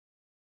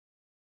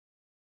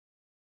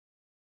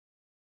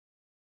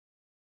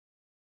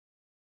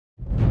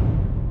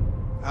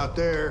Out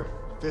there,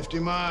 50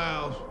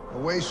 miles, a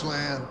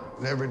wasteland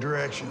in every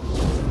direction.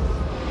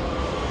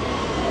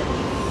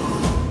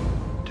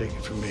 Take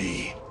it from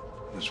me,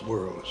 this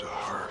world is a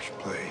harsh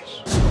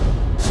place.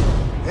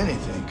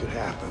 Anything could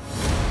happen.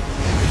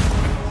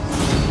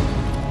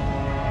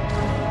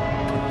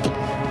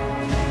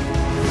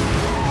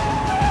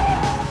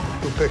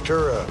 Who picked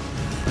her up?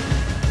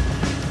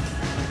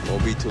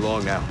 Won't be too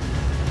long now.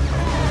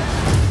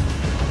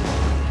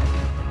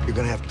 You're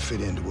gonna have to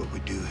fit into what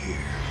we do here.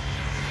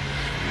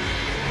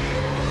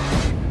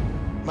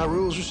 My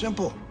rules are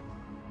simple.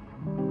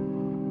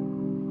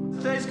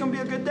 Today's gonna be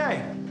a good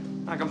day.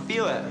 I can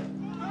feel it.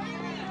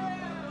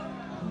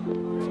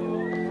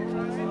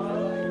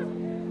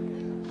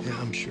 Yeah,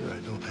 I'm sure I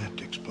don't have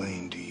to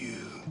explain to you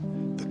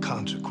the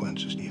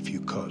consequences if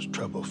you cause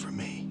trouble for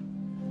me.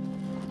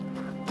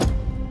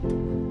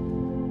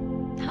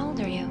 How old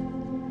are you?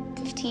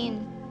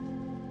 15.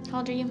 How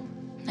old are you?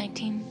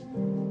 19.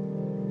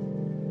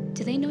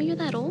 Do they know you're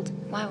that old?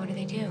 Why? What do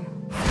they do?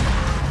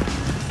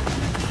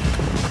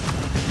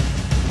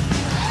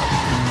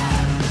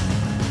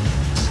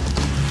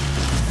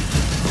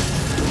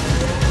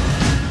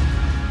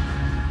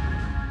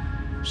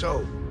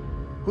 So,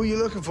 who you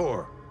looking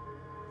for?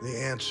 The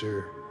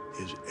answer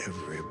is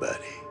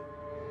everybody.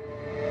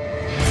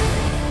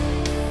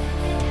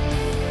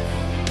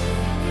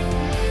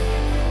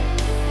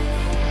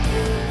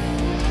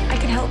 I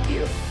can help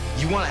you.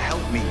 You want to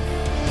help me?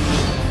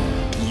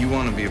 You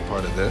want to be a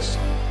part of this?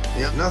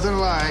 Yep, nothing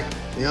like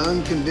the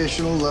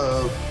unconditional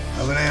love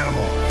of an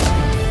animal.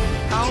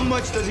 How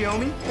much does he owe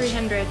me?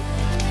 300.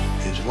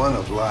 It's one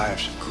of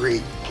life's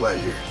great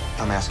pleasures.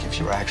 I'm asking if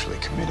you're actually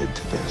committed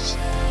to this.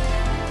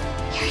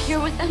 You're here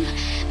with them?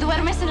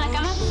 ¿Duermes en la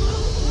cama?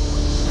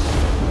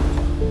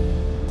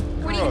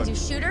 What are you gonna do,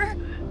 shoot her?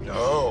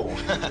 No.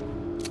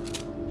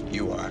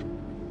 You are.